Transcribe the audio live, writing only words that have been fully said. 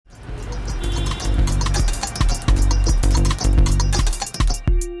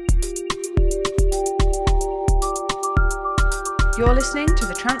You're listening to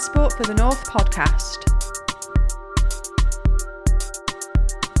the Transport for the North podcast.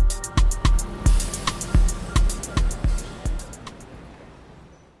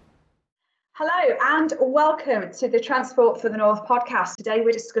 Hello and welcome to the Transport for the North podcast. Today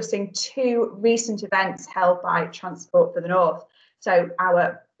we're discussing two recent events held by Transport for the North. So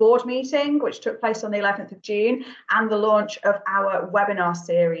our board meeting, which took place on the 11th of June, and the launch of our webinar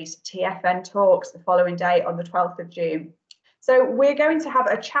series, TFN Talks, the following day on the 12th of June. So we're going to have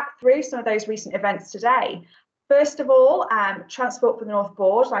a chat through some of those recent events today. First of all, Transport for the North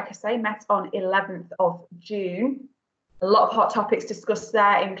board, like I say, met on 11th of June. A lot of hot topics discussed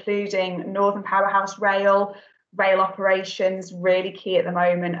there, including Northern Powerhouse Rail operations, really key at the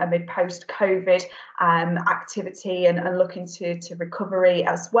moment amid post-COVID activity and looking to recovery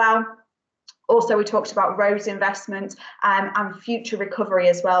as well. Also, we talked about roads investment and future recovery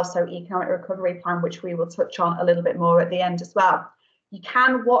as well, so economic recovery plan, which we will touch on a little bit more at the end as well. You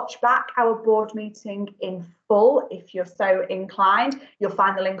can watch back our board meeting in full if you're so inclined. You'll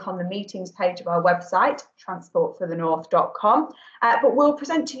find the link on the meetings page of our website, transportforthenorth.com. But we'll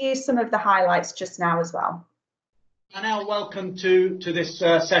present to you some of the highlights just now as well. And now welcome to this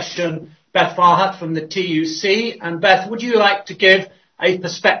session, Beth Farhat from the TUC. And Beth, would you like to give a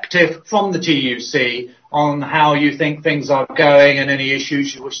perspective from the TUC on how you think things are going and any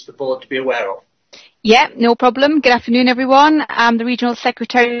issues you wish the board to be aware of? Yeah, no problem. Good afternoon, everyone. I'm the Regional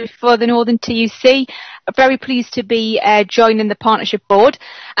Secretary for the Northern TUC. I'm very pleased to be joining the Partnership Board.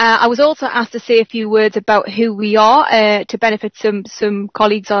 I was also asked to say a few words about who we are to benefit some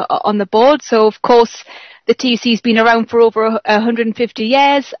colleagues on the board. So, of course, the TUC has been around for over 150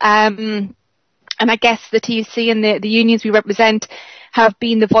 years. And I guess the TUC and the unions we represent have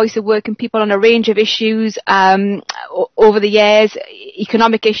been the voice of working people on a range of issues over the years,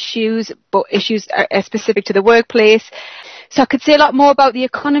 economic issues, but issues are specific to the workplace. So I could say a lot more about the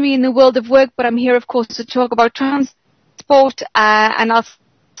economy in the world of work, but I'm here, of course, to talk about transport. And I'll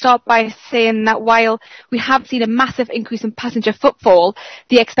start by saying that while we have seen a massive increase in passenger footfall,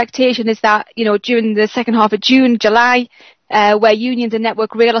 the expectation is that, during the second half of June, July, where unions and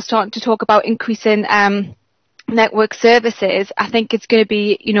Network Rail are starting to talk about increasing network services, I think it's going to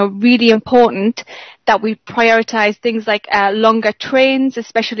be, really important that we prioritise things like longer trains,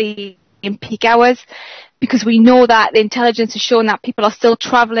 especially in peak hours, because we know that the intelligence has shown that people are still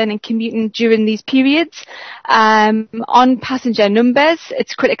travelling and commuting during these periods. On passenger numbers,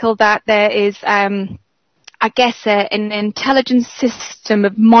 it's critical that there is an intelligence system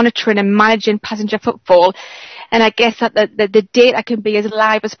of monitoring and managing passenger footfall. And I guess that the data can be as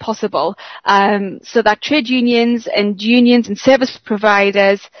live as possible, so that trade unions and service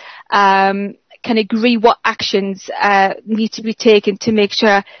providers can agree what actions need to be taken to make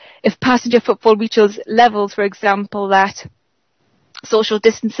sure if passenger footfall reaches levels, for example, that social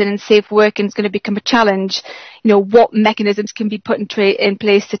distancing and safe working is going to become a challenge, what mechanisms can be put in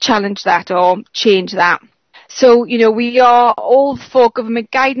place to challenge that or change that. So, we are all for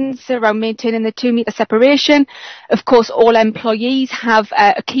government guidance around maintaining the 2 metre separation. Of course, all employees have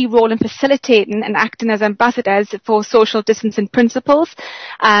a key role in facilitating and acting as ambassadors for social distancing principles.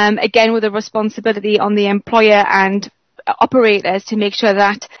 Again, with a responsibility on the employer and operators to make sure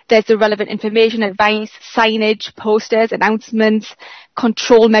that there's the relevant information, advice, signage, posters, announcements,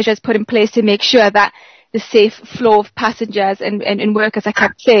 control measures put in place to make sure that the safe flow of passengers and workers are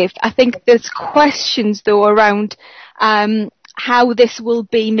kept safe. I think there's questions, though, around how this will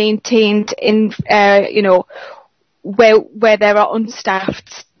be maintained in, where there are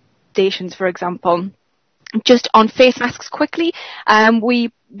unstaffed stations, for example. Just on face masks quickly,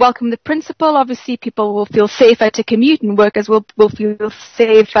 we welcome the principle. Obviously, people will feel safer to commute and workers will feel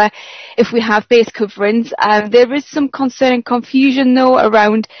safer if we have face coverings. There is some concern and confusion, though,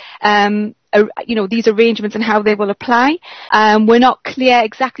 around these arrangements and how they will apply. We're not clear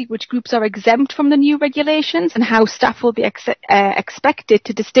exactly which groups are exempt from the new regulations and how staff will be expected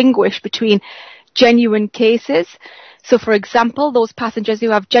to distinguish between genuine cases. So, for example, those passengers who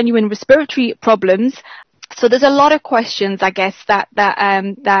have genuine respiratory problems. So there's a lot of questions, I guess, that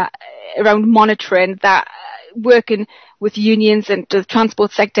around monitoring, that working with unions and the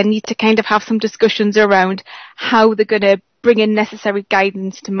transport sector need to kind of have some discussions around how they're going to bring in necessary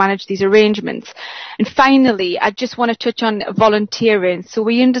guidance to manage these arrangements. And finally, I just want to touch on volunteering. So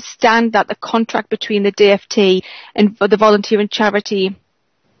we understand that the contract between the DfT and the volunteering charity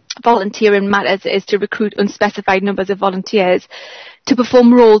Volunteering Matters is to recruit unspecified numbers of volunteers to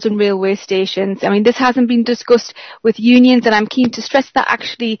perform roles in railway stations. I mean, this hasn't been discussed with unions, and I'm keen to stress that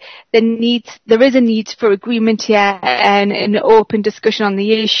actually there is a need for agreement here and an open discussion on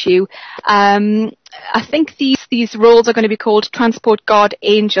the issue. I think these roles are going to be called Transport Guard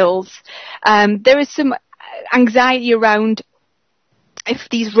Angels. There is some anxiety around if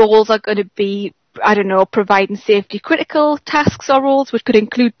these roles are going to be, providing safety critical tasks or roles, which could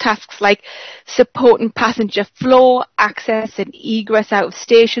include tasks like supporting passenger flow, access and egress out of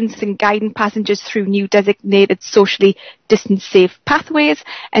stations, and guiding passengers through new designated socially distanced safe pathways,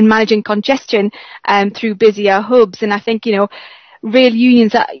 and managing congestion through busier hubs. And I think, rail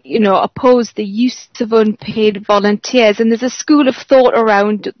unions oppose the use of unpaid volunteers, and there's a school of thought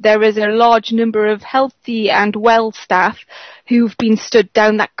around there is a large number of healthy and well staff who've been stood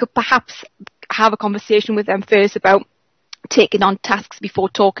down that could perhaps have a conversation with them first about taking on tasks before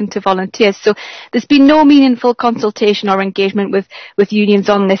talking to volunteers. So there's been no meaningful consultation or engagement with unions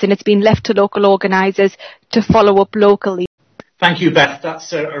on this, and it's been left to local organisers to follow up locally. Thank you, Beth.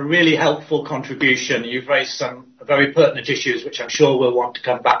 That's a really helpful contribution. You've raised some very pertinent issues, which I'm sure we'll want to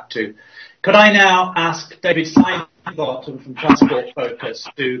come back to. Could I now ask David Sidebottom from Transport Focus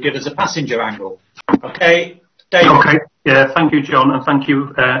to give us a passenger angle? Okay, David. Okay. Yeah, thank you, John, and thank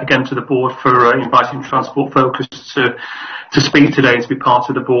you again to the board for inviting Transport Focus to speak today and to be part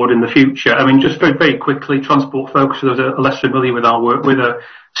of the board in the future. I mean, just very, very quickly, Transport Focus, for those that are less familiar with our work, with a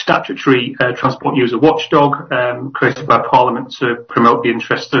statutory transport user watchdog created by Parliament to promote the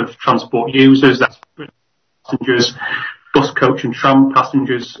interests of transport users. That's passengers, bus, coach and tram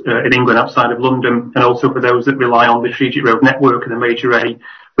passengers in England outside of London, and also for those that rely on the strategic road network and the major A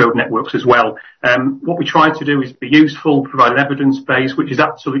road networks as well. What we try to do is be useful, provide an evidence base which is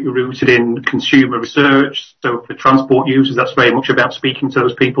absolutely rooted in consumer research. So for transport users, that's very much about speaking to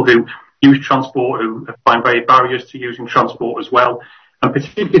those people who use transport, who find very barriers to using transport as well. And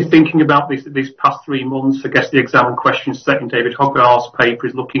particularly thinking about these past 3 months, I guess the exam question set in David Hogarth's paper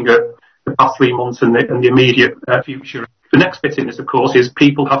is looking at the past 3 months and the immediate future. The next bit in this, of course, is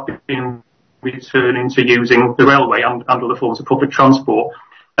people have been returning to using the railway and other forms of public transport.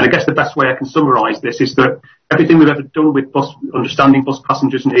 And I guess the best way I can summarise this is that everything we've ever done with understanding bus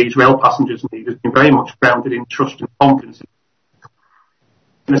passengers' needs, rail passengers' needs, has been very much grounded in trust and confidence.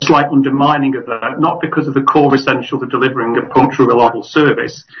 And a slight undermining of that, not because of the core essentials of delivering a punctual, reliable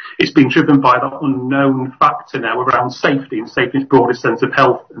service. It's been driven by that unknown factor now around safety, and safety in its broadest sense of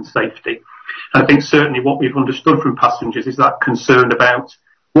health and safety. And I think certainly what we've understood from passengers is that concern about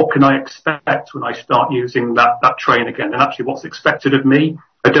what can I expect when I start using that train again, and actually what's expected of me.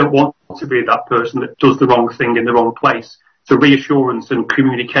 I don't want to be that person that does the wrong thing in the wrong place. So reassurance and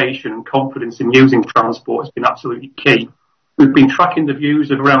communication and confidence in using transport has been absolutely key. We've been tracking the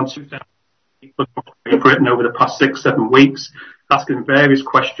views of around 2,000 people in Britain over the past 6-7 weeks, asking various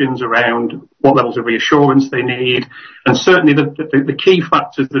questions around what levels of reassurance they need. And certainly the key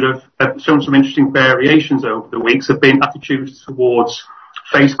factors that have shown some interesting variations over the weeks have been attitudes towards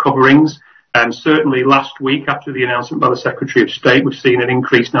face coverings. And certainly last week, after the announcement by the Secretary of State, we've seen an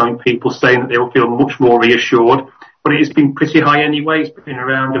increase now in people saying that they will feel much more reassured. But it has been pretty high anyway. It's been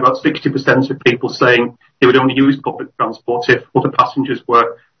around about 60% of people saying they would only use public transport if other passengers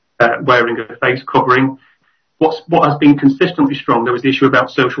were wearing a face covering. What has been consistently strong, there was the issue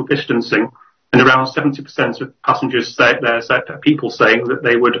about social distancing, and around 70% of passengers people saying that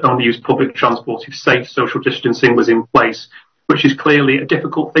they would only use public transport if safe social distancing was in place, which is clearly a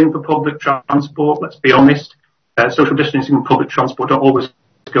difficult thing for public transport, let's be honest. Social distancing and public transport don't always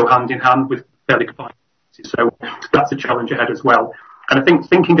go hand in hand with fairly confined. So that's a challenge ahead as well. And I think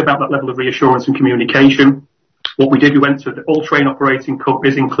thinking about that level of reassurance and communication, what we did, we went to all train operating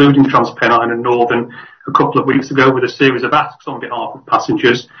companies, including TransPennine and Northern, a couple of weeks ago with a series of asks on behalf of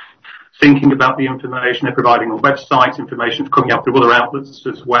passengers, thinking about the information they're providing on websites, information coming out through other outlets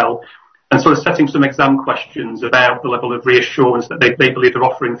as well, and sort of setting some exam questions about the level of reassurance that they believe they're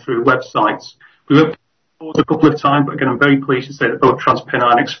offering through websites. We went forward a couple of times, but again, I'm very pleased to say that both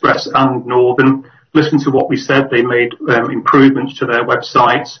TransPennine Express and Northern listened to what we said. They made improvements to their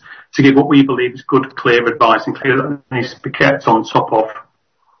websites to give what we believe is good, clear advice, and clear that needs to be kept on top of.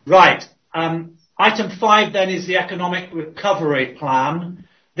 Right. Item 5 then is the economic recovery plan.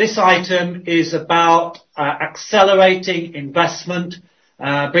 This item is about accelerating investment,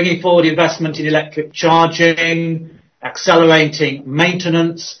 bringing forward investment in electric charging, accelerating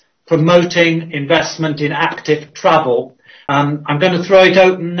maintenance, promoting investment in active travel. I'm going to throw it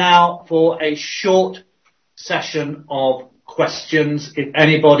open now for a short session of questions if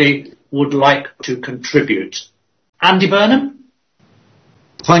anybody would like to contribute. Andy Burnham?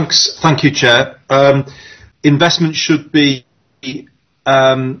 Thank you, Chair. Investment should be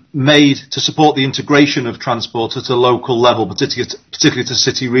made to support the integration of transport at a local level, particularly to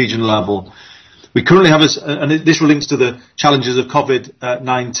city region level. We currently have, and this relates to the challenges of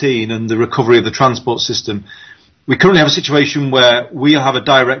COVID-19 and the recovery of the transport system. We currently have a situation where we have a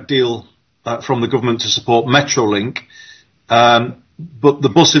direct deal from the government to support Metrolink, but the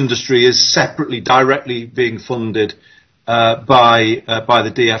bus industry is separately, directly being funded by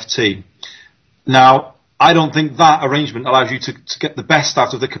the DfT. Now, I don't think that arrangement allows you to get the best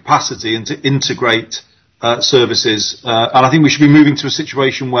out of the capacity and to integrate services. And I think we should be moving to a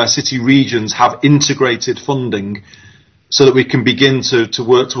situation where city regions have integrated funding so that we can begin to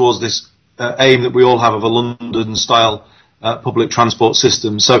work towards this aim that we all have of a London-style public transport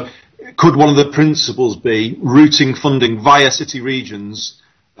system. So could one of the principles be routing funding via city regions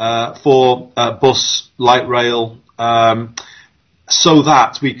for bus, light rail, so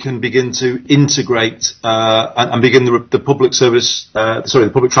that we can begin to integrate and begin the public service, the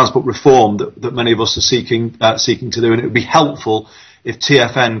public transport reform that many of us are seeking to do. And it would be helpful if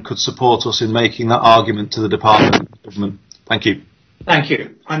TfN could support us in making that argument to the Department and Government. Thank you. Thank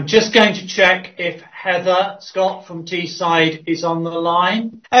you. I'm just going to check if Heather Scott from Teesside is on the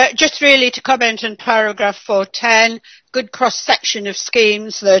line. Just really to comment on paragraph 410, good cross-section of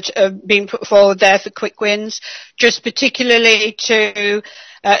schemes that are being put forward there for quick wins. Just particularly to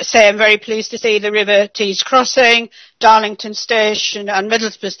say I'm very pleased to see the River Tees Crossing, Darlington Station and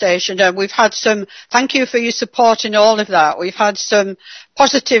Middlesbrough Station. We've had thank you for your support in all of that. We've had some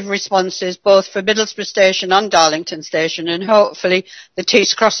positive responses both for Middlesbrough Station and Darlington Station, and hopefully the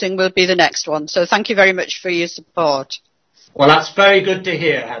Tees Crossing will be the next one. So thank you very much for your support. Well, that's very good to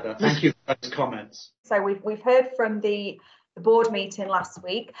hear, Heather. Thank you for those comments. So we've heard from the board meeting last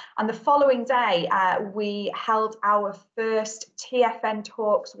week, and the following day we held our first TfN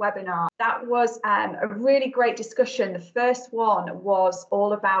Talks webinar. That was a really great discussion. The first one was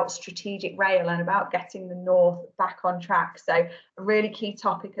all about strategic rail and about getting the North back on track. So a really key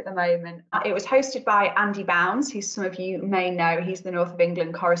topic at the moment. It was hosted by Andy Bounds, who some of you may know. He's the North of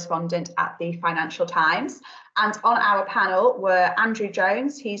England correspondent at the Financial Times. And on our panel were Andrew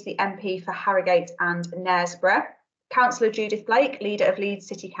Jones, he's the MP for Harrogate and Knaresborough, Councillor Judith Blake, leader of Leeds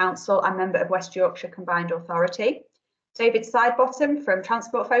City Council and member of West Yorkshire Combined Authority, David Sidebottom from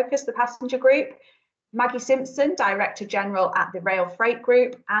Transport Focus, the passenger group, Maggie Simpson, Director General at the Rail Freight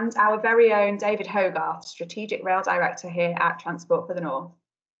Group, and our very own David Hogarth, Strategic Rail Director here at Transport for the North.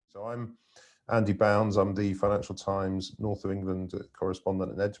 So I'm Andy Bounds. I'm the Financial Times North of England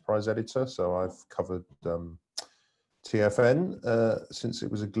Correspondent and Enterprise Editor. So I've covered TfN since it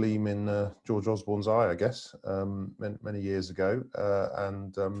was a gleam in George Osborne's eye, I guess, many years ago.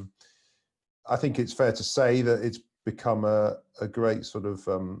 And I think it's fair to say that it's become a great sort of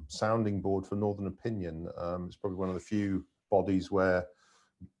sounding board for Northern opinion. It's probably one of the few bodies where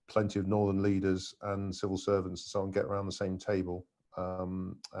plenty of Northern leaders and civil servants and so on get around the same table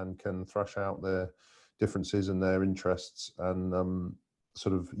and can thrash out their differences and their interests and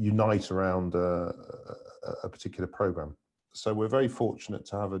sort of unite around a particular programme. So we're very fortunate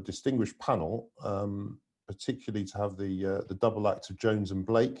to have a distinguished panel, particularly to have the double act of Jones and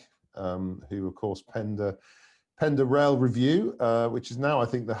Blake, who of course penned a rail review, which is now I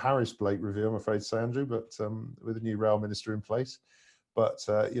think the Harris-Blake review, I'm afraid to say, Andrew, but with a new rail minister in place. But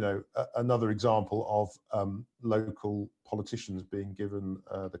another example of local politicians being given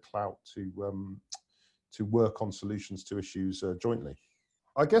the clout to work on solutions to issues jointly.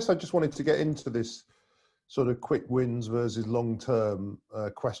 I guess I just wanted to get into this sort of quick wins versus long-term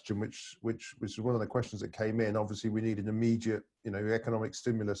question, which was one of the questions that came in. Obviously, we need an immediate, economic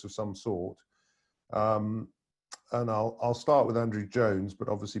stimulus of some sort. And I'll start with Andrew Jones, but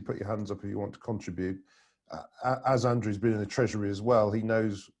obviously put your hands up if you want to contribute. As Andrew's been in the Treasury as well, he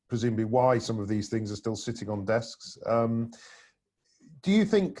knows presumably why some of these things are still sitting on desks. Do you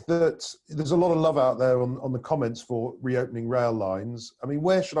think that there's a lot of love out there on the comments for reopening rail lines? I mean,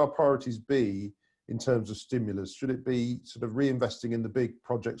 where should our priorities be in terms of stimulus? Should it be sort of reinvesting in the big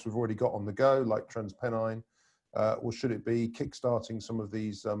projects we've already got on the go, like TransPennine, or should it be kickstarting some of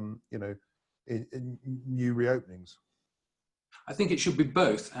these, in new reopenings? I think it should be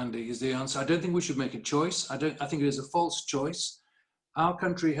both, Andy, is the answer. I don't think we should make a choice. I think it is a false choice. Our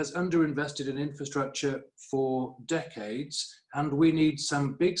country has underinvested in infrastructure for decades, and we need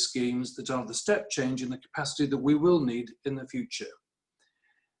some big schemes that are the step change in the capacity that we will need in the future.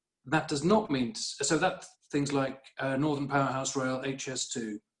 That does not mean, so that things like Northern Powerhouse Rail,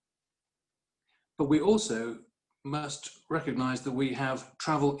 HS2. But we also must recognise that we have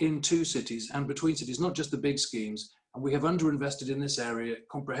travel into cities and between cities, not just the big schemes, and we have underinvested in this area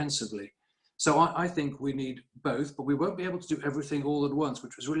comprehensively. So I think we need both, but we won't be able to do everything all at once,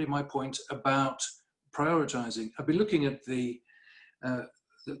 which was really my point about prioritising. I've been looking at the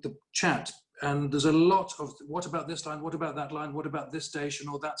chat, and there's a lot of, what about this line, what about that line, what about this station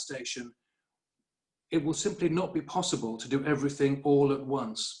or that station? It will simply not be possible to do everything all at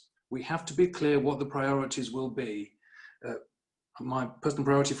once. We have to be clear what the priorities will be. My personal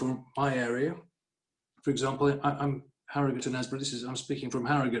priority for my area, for example, I'm Harrogate and Esborough, I'm speaking from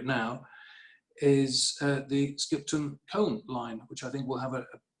Harrogate now, is the Skipton Colne line, which I think will have a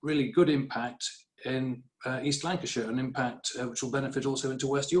really good impact in East Lancashire, an impact which will benefit also into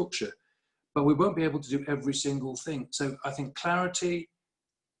West Yorkshire. But we won't be able to do every single thing. So I think clarity,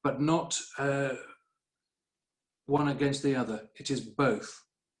 but not one against the other. It is both.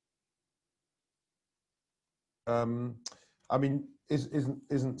 I mean,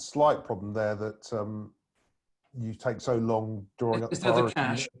 isn't slight problem there that you take so long drawing up the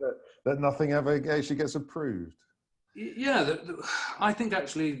priority that nothing ever actually gets approved? Yeah, I think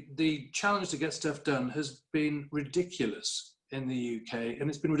actually the challenge to get stuff done has been ridiculous in the UK, and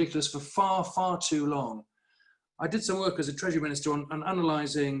it's been ridiculous for far, far too long. I did some work as a Treasury Minister on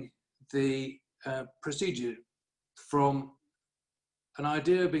analysing the procedure from an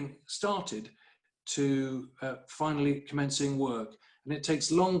idea being started to finally commencing work. And it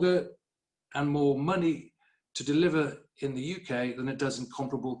takes longer and more money to deliver in the UK than it does in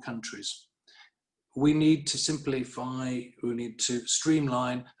comparable countries. We need to simplify, we need to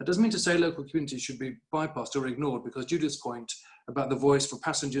streamline. That doesn't mean to say local communities should be bypassed or ignored, because Judith's point about the voice for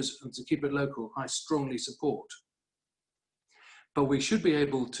passengers and to keep it local, I strongly support. But we should be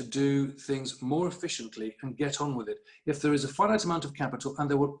able to do things more efficiently and get on with it. If there is a finite amount of capital, and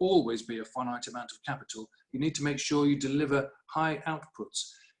there will always be a finite amount of capital, you need to make sure you deliver high outputs.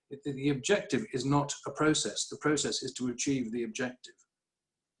 The objective is not a process. The process is to achieve the objective.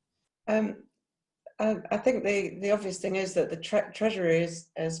 I think the obvious thing is that the Treasury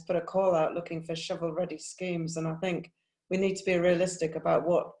has put a call out looking for shovel-ready schemes, and I think we need to be realistic about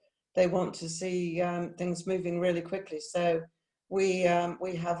what they want to see things moving really quickly. So we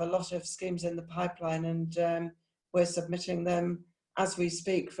have a lot of schemes in the pipeline, and we're submitting them as we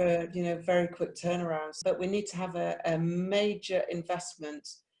speak for very quick turnarounds. But we need to have a major investment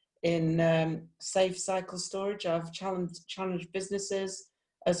in safe cycle storage. I've challenged businesses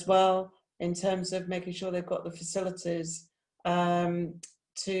as well in terms of making sure they've got the facilities for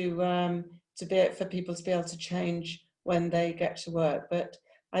people to be able to change when they get to work. But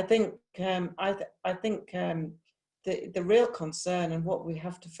I think the real concern and what we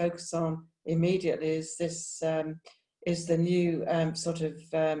have to focus on immediately is this is the new sort of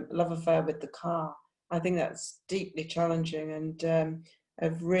love affair with the car. I think that's deeply challenging and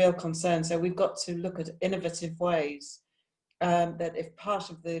of real concern. So we've got to look at innovative ways that if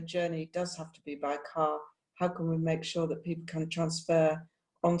part of the journey does have to be by car, how can we make sure that people can transfer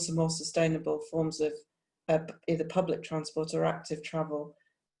onto more sustainable forms of either public transport or active travel?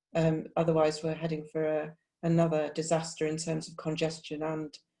 Otherwise, we're heading for another disaster in terms of congestion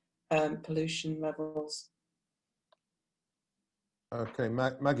and pollution levels. Okay,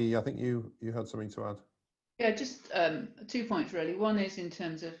 Maggie, I think you had something to add. Yeah, just 2 points really. One is in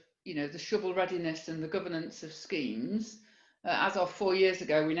terms of the shovel readiness and the governance of schemes. As of 4 years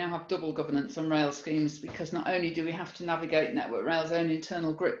ago, we now have double governance on rail schemes, because not only do we have to navigate Network Rail's own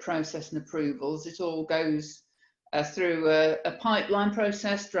internal GRIP process and approvals, it all goes through a pipeline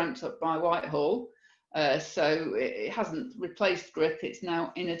process dreamt up by Whitehall. So it hasn't replaced GRIP, it's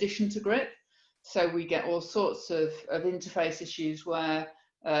now in addition to GRIP. So we get all sorts of interface issues where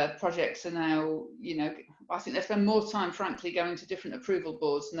projects are now, I think they spend more time, frankly, going to different approval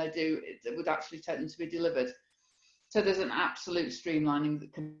boards than they do it would actually take them to be delivered. So there's an absolute streamlining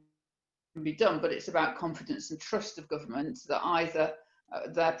that can be done, but it's about confidence and trust of government that either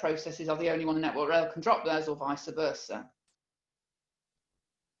their processes are the only one Network Rail can drop theirs, or vice versa.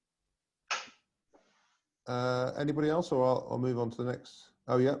 Anybody else, or I'll move on to the next?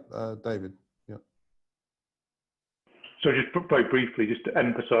 Oh yeah, David. Yeah. So just very briefly, just to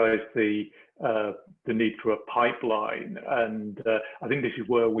emphasise the need for a pipeline, and I think this is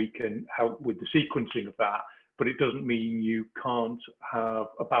where we can help with the sequencing of that. But it doesn't mean you can't have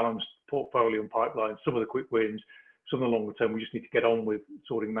a balanced portfolio and pipeline. Some of the quick wins, some of the longer term, we just need to get on with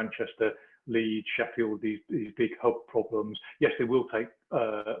sorting Manchester, Leeds, Sheffield, these big hub problems. Yes, they will take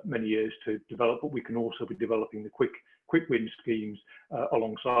many years to develop, but we can also be developing the quick win schemes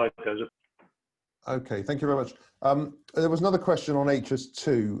alongside those. Okay, thank you very much. There was another question on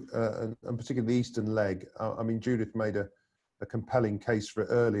HS2 and particularly the eastern leg. I mean, Judith made a compelling case for it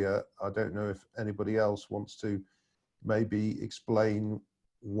earlier. I don't know if anybody else wants to maybe explain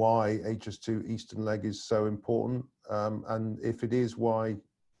why HS2 Eastern Leg is so important, and if it is, why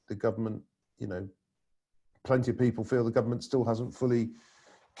the government, plenty of people feel the government still hasn't fully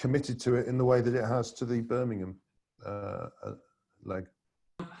committed to it in the way that it has to the Birmingham leg.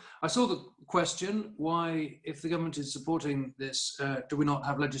 I saw the question, why, if the government is supporting this, do we not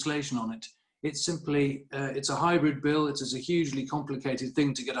have legislation on it? It's simply, it's a hybrid bill. It is a hugely complicated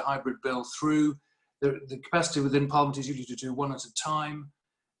thing to get a hybrid bill through. The capacity within Parliament is usually to do one at a time,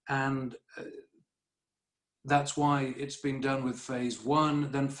 and that's why it's been done with phase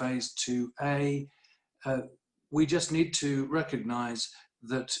 1, then phase 2A. We just need to recognise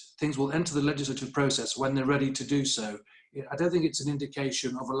that things will enter the legislative process when they're ready to do so. I don't think it's an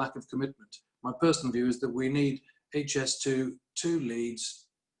indication of a lack of commitment. My personal view is that we need HS2 leads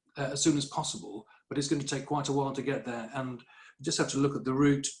as soon as possible, but it's going to take quite a while to get there. And we just have to look at the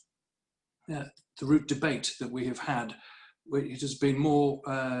route debate that we have had, where it has been more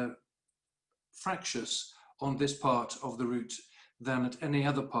fractious on this part of the route than at any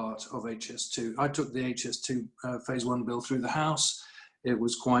other part of HS2. I took the HS2 phase 1 bill through the House. It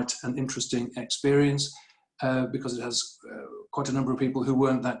was quite an interesting experience because it has quite a number of people who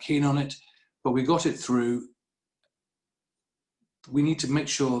weren't that keen on it, but we got it through. We need to make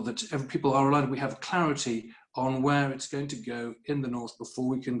sure that people are aligned. We have clarity on where it's going to go in the north before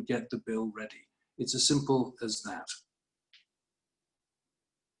we can get the bill ready. It's as simple as that.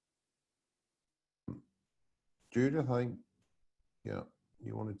 Judith, I think, yeah,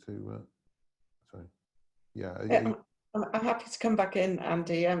 you wanted to, sorry. Yeah. I'm happy to come back in,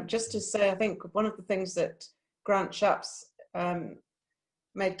 Andy. Just to say, I think one of the things that Grant Shapps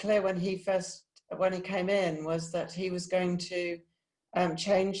made clear when he came in was that he was going to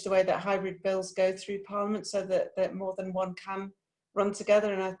change the way that hybrid bills go through Parliament so that more than one can run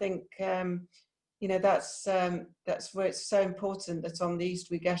together. And I think that's where it's so important that on the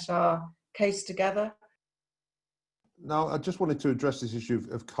East we get our case together. Now, I just wanted to address this issue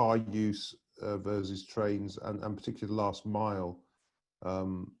of car use versus trains, and particularly the last mile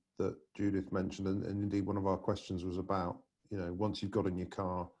that Judith mentioned, and indeed one of our questions was about, once you've got in your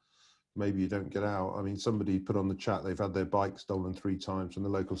car, maybe you don't get out. I mean, somebody put on the chat they've had their bike stolen 3 times from the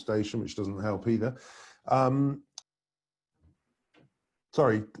local station, which doesn't help either.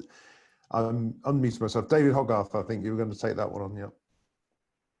 Sorry, I'm unmuting myself. David Hogarth, I think you were going to take that one on, yeah.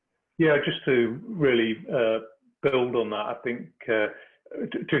 Yeah, just to really build on that, I think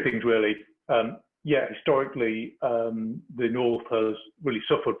 2 things really. Historically, the North has really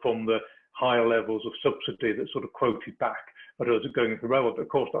suffered from the higher levels of subsidy that's sort of quoted back at us going into the railway. But of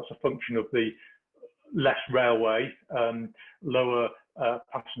course, that's a function of the less railway, lower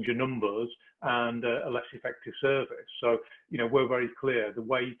passenger numbers, and a less effective service. So, we're very clear the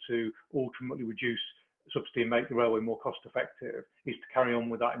way to ultimately reduce subsidy and make the railway more cost effective is to carry on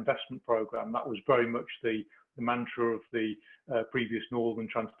with that investment programme. That was very much the mantra of the previous Northern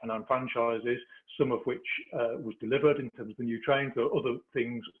Transpennine franchises, some of which was delivered in terms of the new trains. There are other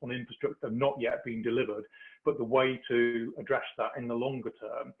things on infrastructure that have not yet been delivered, but the way to address that in the longer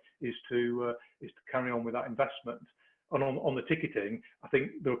term is to carry on with that investment. And on the ticketing, I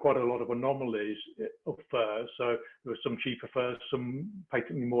think there are quite a lot of anomalies of fares. So there are some cheaper fares, some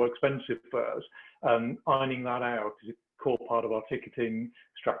patently more expensive fares. Ironing that out is a core part of our ticketing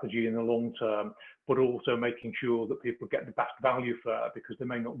strategy in the long term, but also making sure that people get the best value fare, because they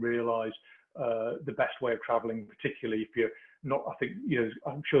may not realise the best way of travelling, particularly if you're not. I think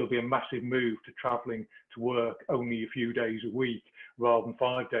I'm sure there'll be a massive move to travelling to work only a few days a week rather than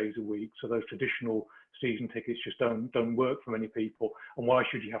 5 days a week. So those traditional season tickets just don't work for many people. And why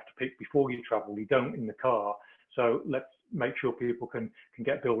should you have to pick before you travel? You don't in the car. So let's make sure people can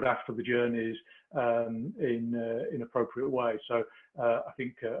get billed after the journeys in appropriate way. So I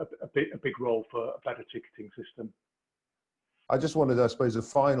think a big role for a better ticketing system. I just wanted, I suppose, a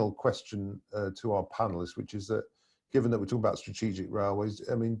final question to our panelists, which is that, given that we're talking about strategic railways,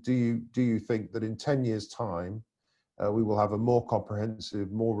 I mean, do you think that in 10 years' time we will have a more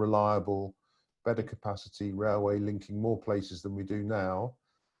comprehensive, more reliable, better capacity railway linking more places than we do now,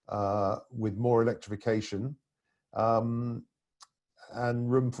 with more electrification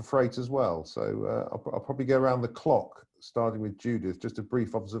and room for freight as well? So I'll probably go around the clock, starting with Judith. Just a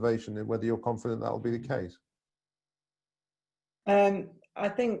brief observation and whether you're confident that will be the case. I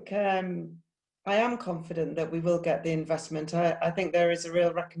think I am confident that we will get the investment. I think there is a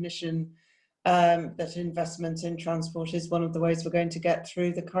real recognition that investment in transport is one of the ways we're going to get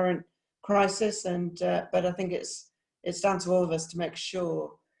through the current crisis, but I think it's down to all of us to make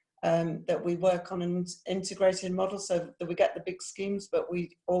sure that we work on an integrated model so that we get the big schemes, but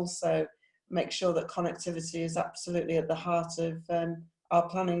we also make sure that connectivity is absolutely at the heart of our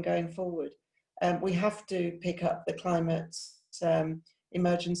planning going forward. We have to pick up the climate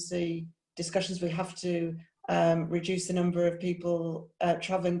emergency discussions. We have to reduce the number of people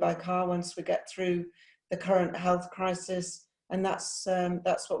travelling by car once we get through the current health crisis, and that's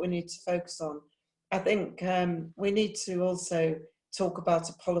what we need to focus on. I think we need to also talk about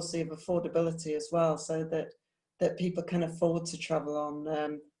a policy of affordability as well, so that people can afford to travel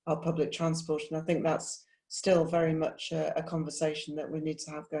on our public transport, and I think that's still very much a conversation that we need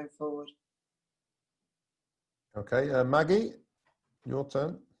to have going forward. Okay, Maggie, your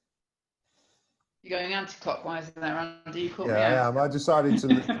turn. You're going anti-clockwise there, Andy. You caught me Yeah, I out. am. I decided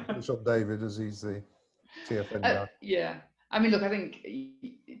to finish on David as he's the TFN guy. Yeah, I mean, look, I think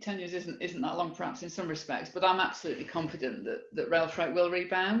 10 years isn't that long, perhaps in some respects, but I'm absolutely confident that rail freight will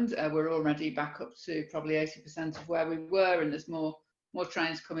rebound. We're already back up to probably 80% of where we were, and there's more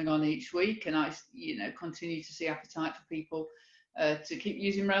trains coming on each week, and I, continue to see appetite for people to keep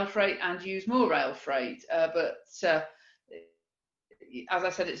using rail freight and use more rail freight. But as I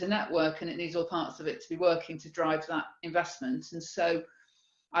said, it's a network, and it needs all parts of it to be working to drive that investment. And so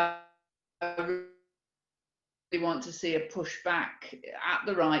I really want to see a pushback at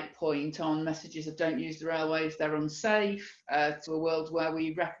the right point on messages of don't use the railways, they're unsafe, to a world where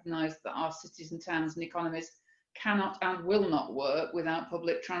we recognise that our cities and towns and economies cannot and will not work without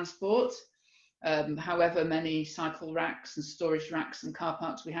public transport. However many cycle racks and storage racks and car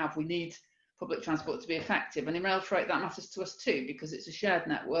parks we have, we need public transport to be effective. And in rail freight, that matters to us too, because it's a shared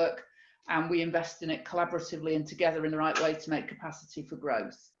network and we invest in it collaboratively and together in the right way to make capacity for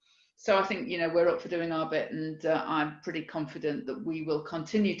growth. So I think, we're up for doing our bit, and I'm pretty confident that we will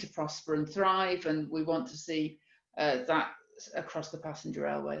continue to prosper and thrive, and we want to see that across the passenger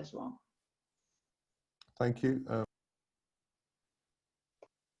railway as well. Thank you.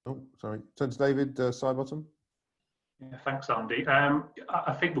 Turn to David Sidebottom. Yeah, thanks, Andy.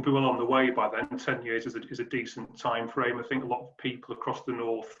 I think we'll be well on the way by then. 10 years is a decent time frame. I think a lot of people across the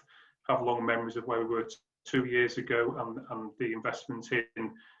north have long memories of where we were 2 years ago, and the investment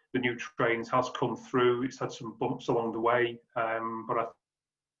in the new trains has come through. It's had some bumps along the way, but I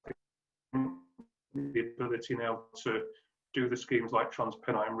think the ability now to do the schemes like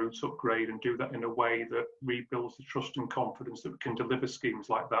Transpennine Route Upgrade and do that in a way that rebuilds the trust and confidence that we can deliver schemes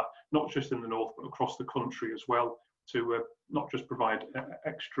like that, not just in the north, but across the country as well, to not just provide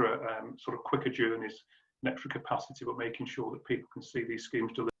extra sort of quicker journeys and extra capacity, but making sure that people can see these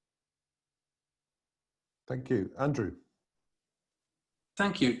schemes delivered. Thank you. Andrew.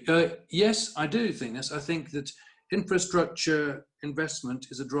 Thank you. Yes, I do think this. I think that infrastructure investment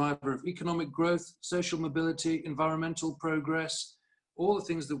is a driver of economic growth, social mobility, environmental progress, all the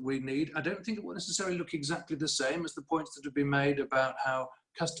things that we need. I don't think it will necessarily look exactly the same as the points that have been made about how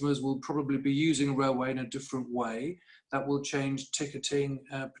customers will probably be using railway in a different way. That will change ticketing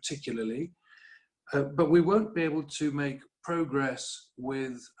particularly. But we won't be able to make progress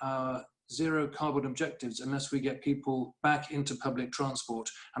with our zero carbon objectives unless we get people back into public transport,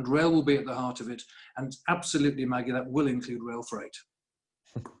 and rail will be at the heart of it. And absolutely, Maggie, that will include rail freight.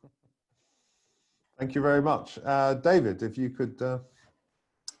 Thank you very much. David, if you could,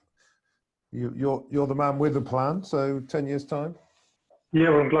 you're the man with the plan, so 10 years time.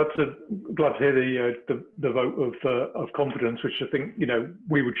 Yeah, well, I'm glad to hear the vote of confidence, which I think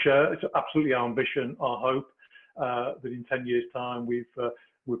we would share. It's absolutely our ambition, our hope, that in 10 years' time we've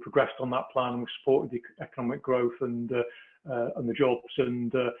progressed on that plan, and we've supported the economic growth and the jobs,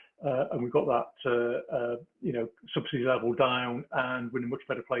 and we've got that subsidy level down, and we're in a much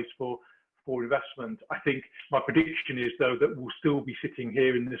better place for investment. I think my prediction is, though, that we'll still be sitting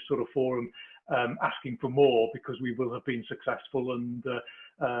here in this sort of forum asking for more, because we will have been successful and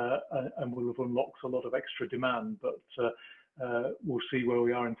will have unlocked a lot of extra demand. But we'll see where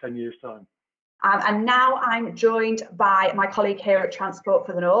we are in 10 years' time. And now I'm joined by my colleague here at Transport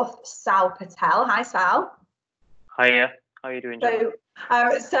for the North, Sal Patel. Hi, Sal. Hiya. How are you doing, John?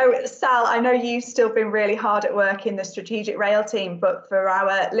 So Sal, I know you've still been really hard at work in the strategic rail team, but for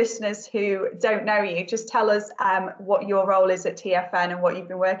our listeners who don't know you, just tell us what your role is at TfN and what you've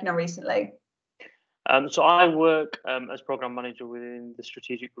been working on recently. So I work as program manager within the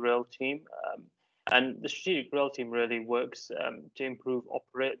strategic rail team. And the strategic rail team really works to improve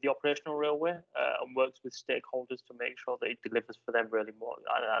the operational railway and works with stakeholders to make sure that it delivers for them really more.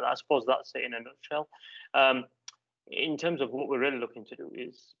 And I suppose that's it in a nutshell. In terms of what we're really looking to do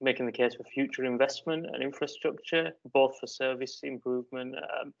is making the case for future investment and infrastructure, both for service improvement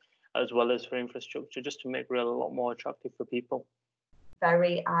as well as for infrastructure, just to make rail a lot more attractive for people.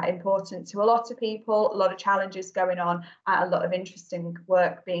 Very important to a lot of people, a lot of challenges going on, a lot of interesting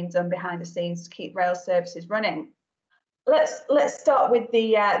work being done behind the scenes to keep rail services running. Let's start with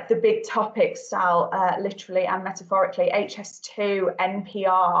the big topics, Sal, literally and metaphorically. HS2,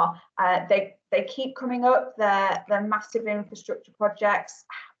 NPR, they keep coming up. They're massive infrastructure projects.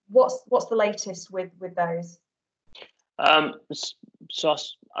 What's the latest with those? So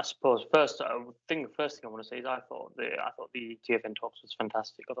I suppose the first thing I want to say is I thought the TFN talks was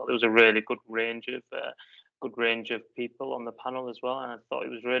fantastic. I thought there was a really good range of people on the panel as well, and I thought it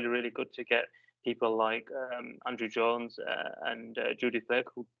was really good to get people like Andrew Jones and Judith Blake,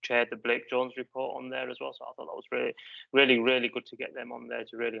 who chaired the Blake Jones report, on there as well. So I thought that was really good to get them on there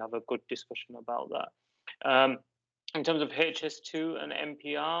to really have a good discussion about that. In terms of HS2 and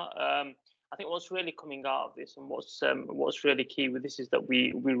NPR, I think what's really coming out of this, and what's really key with this, is that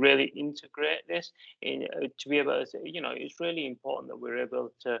we really integrate this in to be able to, it's really important that we're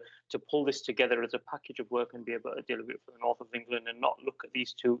able to pull this together as a package of work and be able to deliver it for the north of England and not look at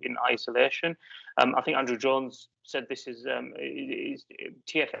these two in isolation. I think Andrew Jones said this is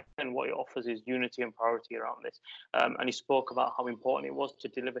TFN, what it offers is unity and priority around this, and he spoke about how important it was to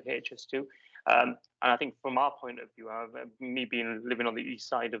deliver HS2. And I think from our point of view, me living on the east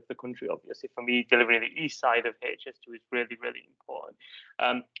side of the country, obviously, for me, delivering the east side of HS2 is really important.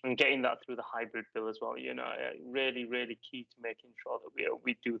 And getting that through the hybrid bill as well, really key to making sure that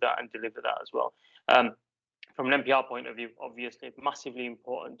we do that and deliver that as well. From an NPR point of view, obviously, massively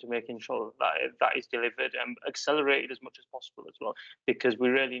important to making sure that that is delivered and accelerated as much as possible as well, because we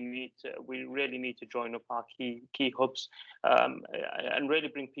really need to join up our key hubs and really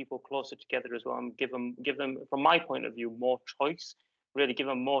bring people closer together as well, and give them, from my point of view, more choice. Really give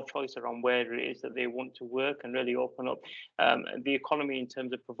them more choice around where it is that they want to work, and really open up the economy in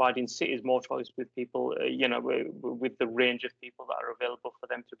terms of providing cities more choice with people, with the range of people that are available for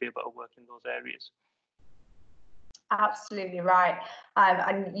them to be able to work in those areas. Absolutely right.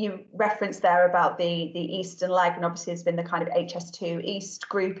 And you referenced there about the eastern leg, and obviously there's been the kind of HS2 East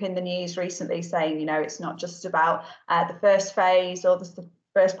group in the news recently saying, it's not just about the first phase or the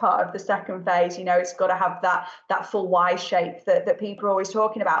first part of the second phase, it's got to have that full Y shape that people are always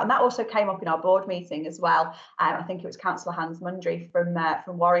talking about. And that also came up in our board meeting as well. I think it was Councillor Hans Mundry from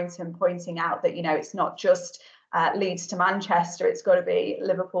Warrington pointing out that, it's not just Leeds to Manchester, it's got to be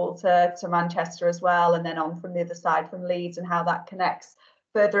Liverpool to Manchester as well, and then on from the other side from Leeds, and how that connects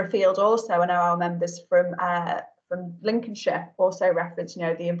further afield. Also, I know our members from Lincolnshire also reference,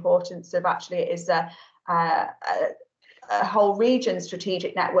 the importance of actually it is a whole region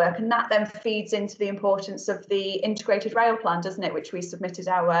strategic network, and that then feeds into the importance of the integrated rail plan, doesn't it, which we submitted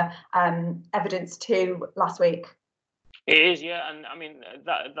our evidence to last week. It is, yeah, and I mean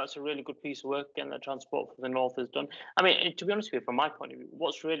that's a really good piece of work again that Transport for the North has done. I mean, to be honest with you, from my point of view,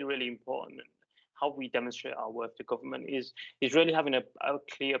 what's really important and how we demonstrate our work to government is really having a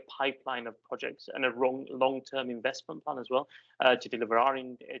clear pipeline of projects and a long-term investment plan as well to deliver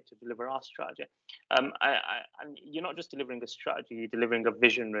our strategy. And you're not just delivering a strategy, you're delivering a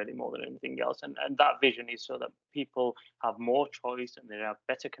vision really more than anything else. And that vision is so that people have more choice and they have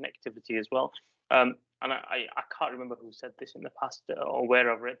better connectivity as well. And I can't remember who said this in the past or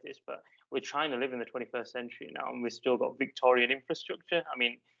where I've read this, but we're trying to live in the 21st century now, and we've still got Victorian infrastructure. I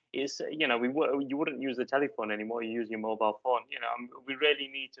mean, it's, you wouldn't use the telephone anymore, you use your mobile phone. We really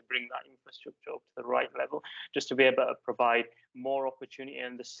need to bring that infrastructure up to the right level just to be able to provide more opportunity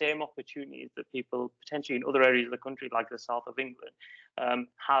and the same opportunities that people potentially in other areas of the country, like the south of England,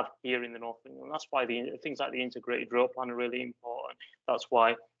 have here in the north of England. That's why things like the integrated rail plan are really important. That's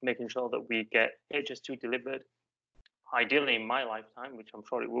why making sure that we get HS2 delivered, ideally in my lifetime, which I'm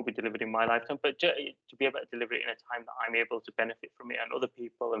sure it will be delivered in my lifetime, but to be able to deliver it in a time that I'm able to benefit from it and other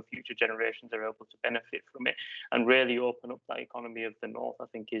people and future generations are able to benefit from it and really open up that economy of the north, I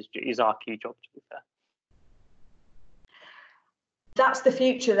think is our key job, to be fair. That's the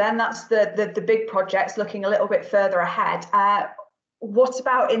future then, that's the big projects looking a little bit further ahead. What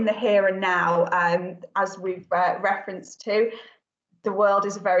about in the here and now? As we've referenced to, the world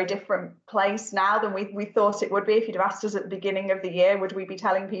is a very different place now than we thought it would be. If you'd have asked us at the beginning of the year, would we be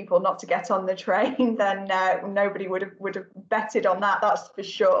telling people not to get on the train, then nobody would have betted on that, that's for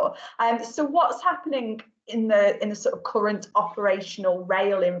sure. So what's happening in the sort of current operational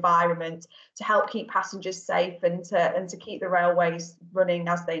rail environment to help keep passengers safe and to keep the railways running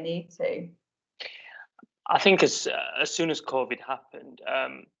as they need to? I think as soon as COVID happened,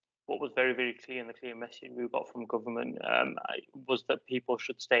 what was very, very clear, and the clear message we got from government was that people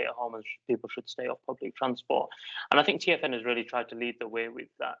should stay at home and people should stay off public transport. And I think TFN has really tried to lead the way with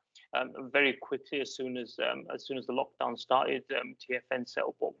that. Very quickly, as soon as the lockdown started, TFN set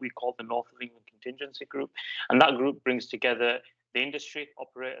up what we call the North of England Contingency Group, and that group brings together the industry,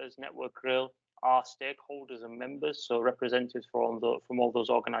 operators, Network Rail, our stakeholders and members, so representatives from all those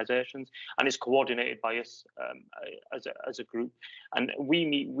organisations, and it's coordinated by us as a group. And we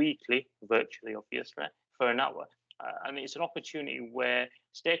meet weekly, virtually, obviously, for an hour. And it's an opportunity where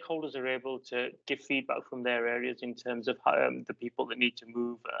stakeholders are able to give feedback from their areas in terms of how, the people that need to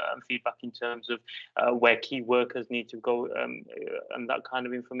move, feedback in terms of where key workers need to go, and that kind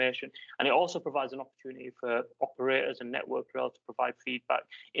of information. And it also provides an opportunity for operators and Network Rail to provide feedback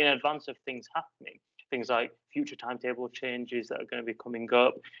in advance of things happening. Things like future timetable changes that are going to be coming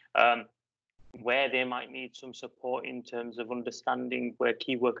up, where they might need some support in terms of understanding where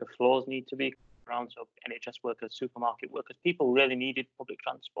key worker flows need to be around, so NHS workers, supermarket workers, people really needed public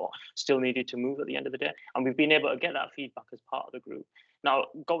transport, still needed to move at the end of the day, and we've been able to get that feedback as part of the group. Now,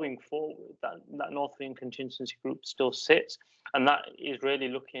 going forward, that Northern Contingency Group still sits, and that is really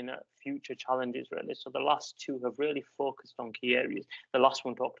looking at future challenges, really. So the last two have really focused on key areas. The last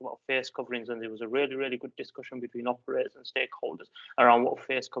one talked about face coverings, and there was a really, really good discussion between operators and stakeholders around what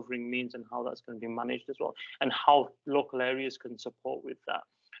face covering means and how that's going to be managed as well, and how local areas can support with that.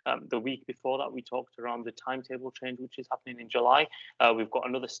 The week before that, we talked around the timetable change, which is happening in July. We've got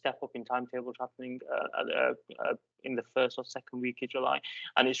another step up in timetables happening in the first or second week of July.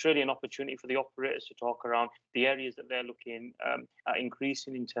 And it's really an opportunity for the operators to talk around the areas that they're looking at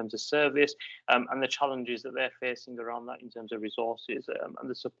increasing in terms of service, and the challenges that they're facing around that in terms of resources, and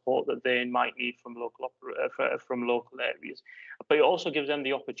the support that they might need from local areas. But it also gives them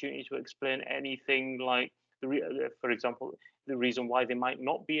the opportunity to explain anything like, for example, the reason why they might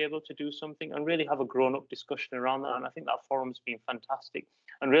not be able to do something, and really have a grown-up discussion around that. And I think that forum's been fantastic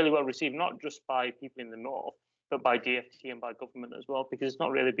and really well received, not just by people in the north, but by DfT and by government as well, because it's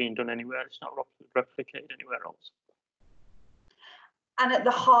not really being done anywhere. It's not replicated anywhere else. And at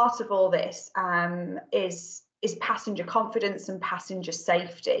the heart of all this is passenger confidence and passenger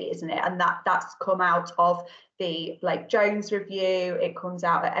safety, isn't it? And that's come out of the Blake Jones review. It comes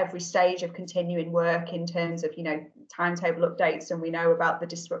out at every stage of continuing work in terms of, timetable updates, and we know about the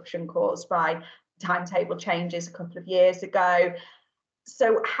disruption caused by timetable changes a couple of years ago.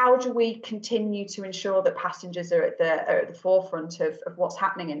 So how do we continue to ensure that passengers are at the forefront of what's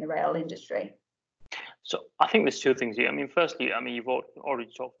happening in the rail industry? So I think there's two things here. I mean, firstly, you've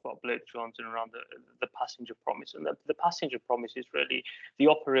already talked about Blake Johnson around the passenger promise, and the passenger promise is really the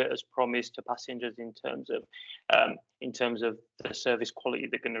operator's promise to passengers in terms of the service quality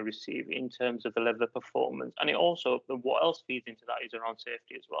they're going to receive, in terms of the level of performance, and it also, what else feeds into that is around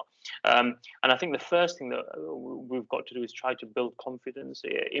safety as well. And I think the first thing that we've got to do is try to build confidence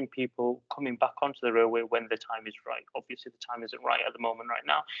in people coming back onto the railway when the time is right. Obviously, the time isn't right at the moment right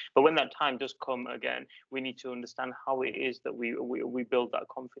now, but when that time does come again, we need to understand how it is that we build that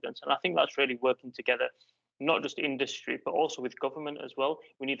confidence. And I think that's really working together, not just industry, but also with government as well.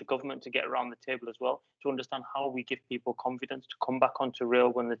 We need the government to get around the table as well to understand how we give people confidence to come back onto rail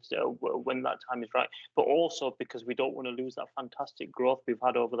when that time is right. But also because we don't want to lose that fantastic growth we've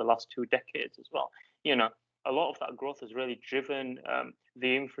had over the last 2 decades as well. A lot of that growth has really driven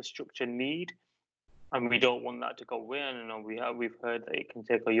the infrastructure need, and we don't want that to go away. And we've heard that it can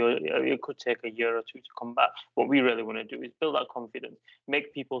take a year. It could take a year or two to come back. What we really want to do is build that confidence,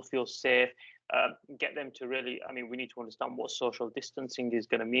 make people feel safe, get them to really. We need to understand what social distancing is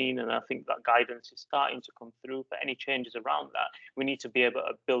going to mean, and I think that guidance is starting to come through. But any changes around that, we need to be able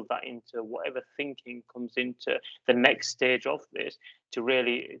to build that into whatever thinking comes into the next stage of this, to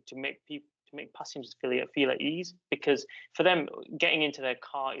make passengers feel at ease, because for them, getting into their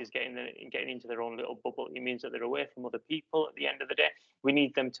car is getting into their own little bubble. It means that they're away from other people at the end of the day. We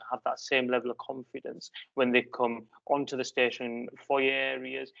need them to have that same level of confidence when they come onto the station foyer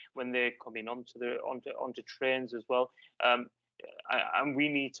areas, when they're coming onto trains as well. And we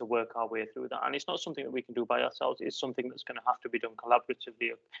need to work our way through that. And it's not something that we can do by ourselves. It's something that's going to have to be done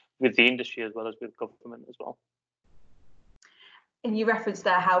collaboratively with the industry as well as with government as well. And you referenced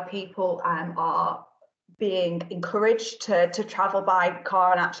there how people are being encouraged to travel by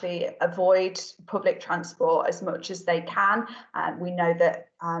car and actually avoid public transport as much as they can. We know that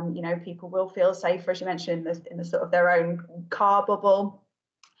people will feel safer, as you mentioned, in the sort of their own car bubble.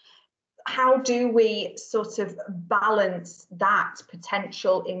 How do we sort of balance that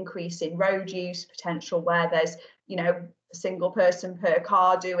potential increase in road use, potential where there's a single person per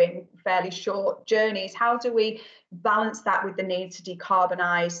car doing fairly short journeys? How do we balance that with the need to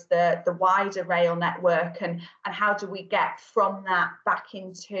decarbonise the wider rail network, and how do we get from that back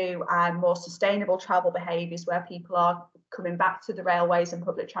into more sustainable travel behaviours where people are coming back to the railways and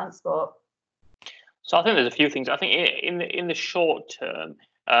public transport? So I think there's a few things. I think in the short term,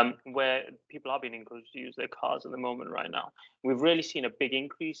 where people are being encouraged to use their cars at the moment right now. We've really seen a big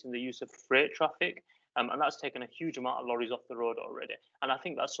increase in the use of freight traffic. And that's taken a huge amount of lorries off the road already. And I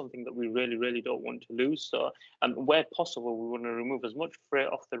think that's something that we really, really don't want to lose. So where possible, we want to remove as much freight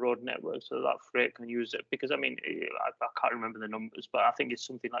off the road network so that freight can use it. Because, I mean, I can't remember the numbers, but I think it's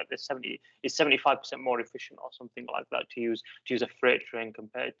something like this, it's 75% more efficient or something like that to use a freight train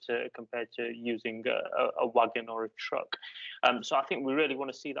compared to using a wagon or a truck. So I think we really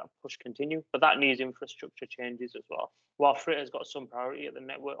want to see that push continue, but that needs infrastructure changes as well. While freight has got some priority at the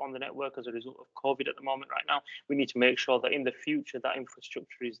network as a result of COVID at the moment right now, we need to make sure that in the future that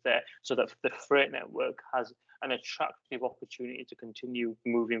infrastructure is there so that the freight network has an attractive opportunity to continue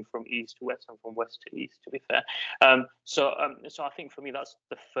moving from east to west and from west to east, to be fair. So I think for me, that's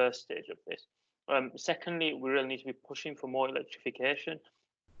the first stage of this. Secondly, we really need to be pushing for more electrification.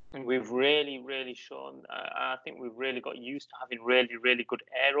 And we've really, really shown, I think we've really got used to having really, really good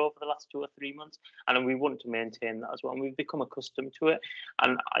air over the last 2 or 3 months. And we want to maintain that as well. And we've become accustomed to it.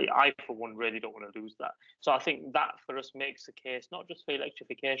 And I for one, really don't want to lose that. So I think that for us makes the case, not just for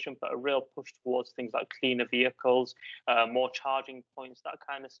electrification, but a real push towards things like cleaner vehicles, more charging points, that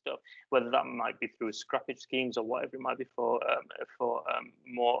kind of stuff, whether that might be through scrappage schemes or whatever it might be for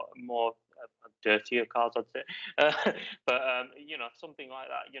more dirtier cars, I'd say, but something like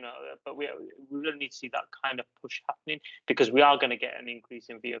that, but we really need to see that kind of push happening, because we are going to get an increase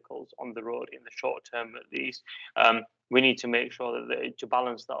in vehicles on the road in the short term at least. We need to make sure that to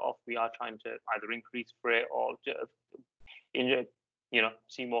balance that off, we are trying to either increase freight or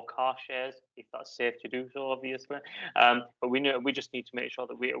see more car shares if that's safe to do so, obviously. But we just need to make sure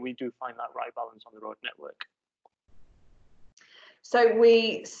that we do find that right balance on the road network. So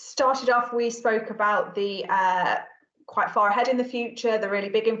we started off, we spoke about the quite far ahead in the future, the really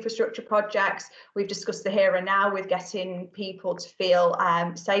big infrastructure projects. We've discussed the here and now with getting people to feel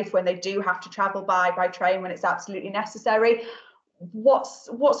safe when they do have to travel by train when it's absolutely necessary. What's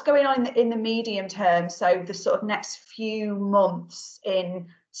going on in the medium term, so the sort of next few months in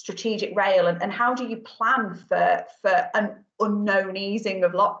strategic rail, and how do you plan for an unknown easing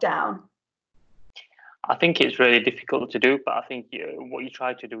of lockdown? I think it's really difficult to do, but I think what you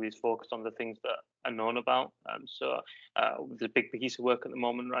try to do is focus on the things that are known about. So there's a big piece of work at the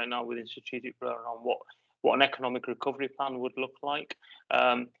moment right now within strategic rail on what an economic recovery plan would look like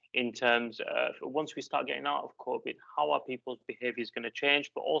in terms of once we start getting out of COVID, how are people's behaviours going to change,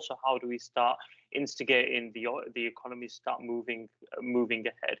 but also how do we start instigating the economy start moving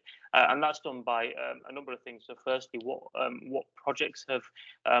ahead, and that's done by a number of things. So firstly, what projects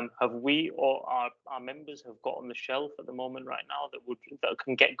have we or our members have got on the shelf at the moment right now that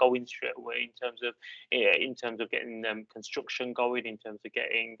can get going straight away in terms of getting construction going, in terms of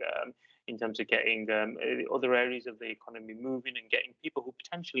getting other areas of the economy moving, and getting people who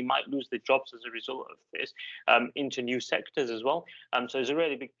potentially might lose their jobs as a result of this into new sectors as well. So there's a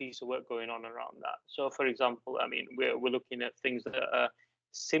really big piece of work going on around that. So, for example, I mean, we're looking at things that are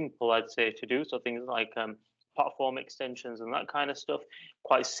simple, I'd say, to do. So things like platform extensions and that kind of stuff.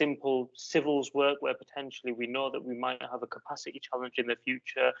 Quite simple civils work where potentially we know that we might have a capacity challenge in the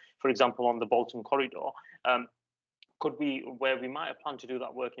future. For example, on the Bolton corridor. Could we, where we might have planned to do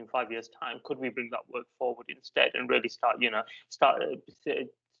that work in 5 years' time, could we bring that work forward instead and really start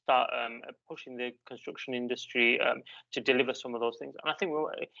pushing the construction industry to deliver some of those things? And I think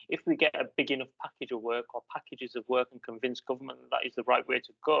if we get a big enough package of work or packages of work and convince government that is the right way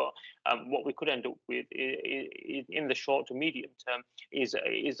to go, what we could end up with in the short to medium term is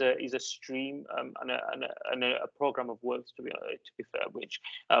a stream and a program of works, to be fair, which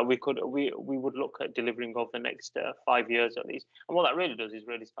we would look at delivering over the next 5 years at least. And what that really does is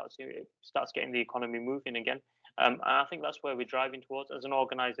really starts getting the economy moving again. And I think that's where we're driving towards as an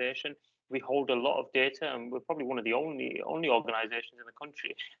organisation. We hold a lot of data, and we're probably one of the only organisations in the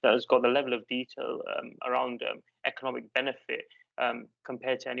country that has got the level of detail around economic benefit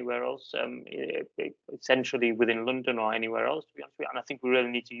compared to anywhere else, essentially within London or anywhere else, to be honest with you. And I think we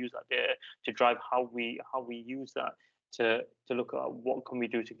really need to use that data to drive how we use that to look at what can we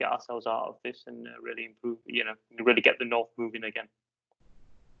do to get ourselves out of this and really improve, really get the North moving again.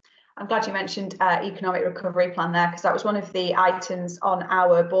 I'm glad you mentioned economic recovery plan there, because that was one of the items on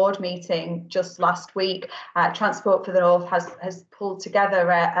our board meeting just last week. Transport for the North has pulled together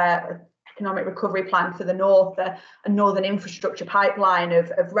a economic recovery plan for the North, a northern infrastructure pipeline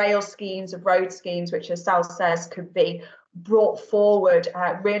of rail schemes, of road schemes, which, as Sal says, could be brought forward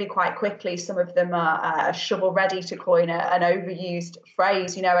really quite quickly. Some of them are shovel ready, to coin an overused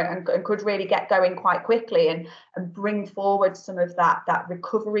phrase, and could really get going quite quickly and bring forward some of that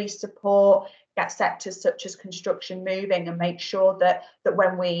recovery support, get sectors such as construction moving and make sure that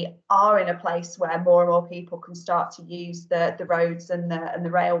when we are in a place where more and more people can start to use the roads and the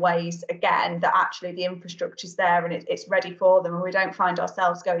railways again, that actually the infrastructure is there and it's ready for them, and we don't find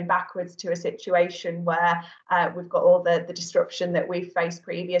ourselves going backwards to a situation where we've got all the disruption that we've faced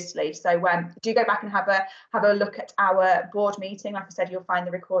previously. So do go back and have a look at our board meeting. Like I said, you'll find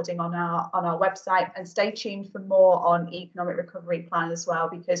the recording on our website, and stay tuned for more on economic recovery plan as well,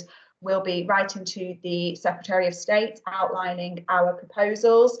 because we'll be writing to the Secretary of State outlining our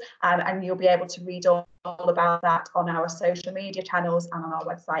proposals, and you'll be able to read all about that on our social media channels and on our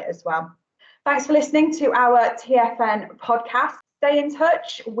website as well. Thanks for listening to our TFN podcast. Stay in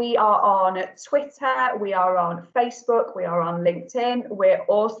touch. We are on Twitter, we are on Facebook, we are on LinkedIn. We're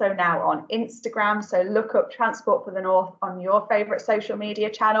also now on Instagram. So look up Transport for the North on your favourite social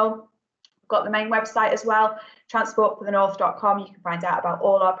media channel. We've got the main website as well, transportforthenorth.com. You can find out about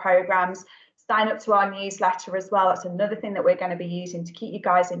all our programmes. Sign up to our newsletter as well. That's another thing that we're going to be using to keep you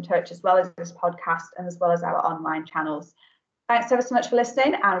guys in touch, as well as this podcast and as well as our online channels. Thanks ever so much for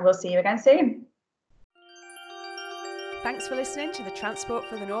listening, and we'll see you again soon. Thanks for listening to the Transport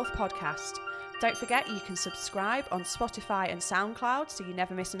for the North podcast. Don't forget you can subscribe on Spotify and SoundCloud so you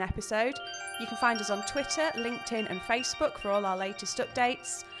never miss an episode. You can find us on Twitter, LinkedIn and Facebook for all our latest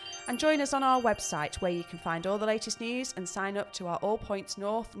updates. And join us on our website where you can find all the latest news and sign up to our All Points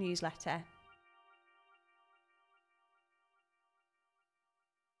North newsletter.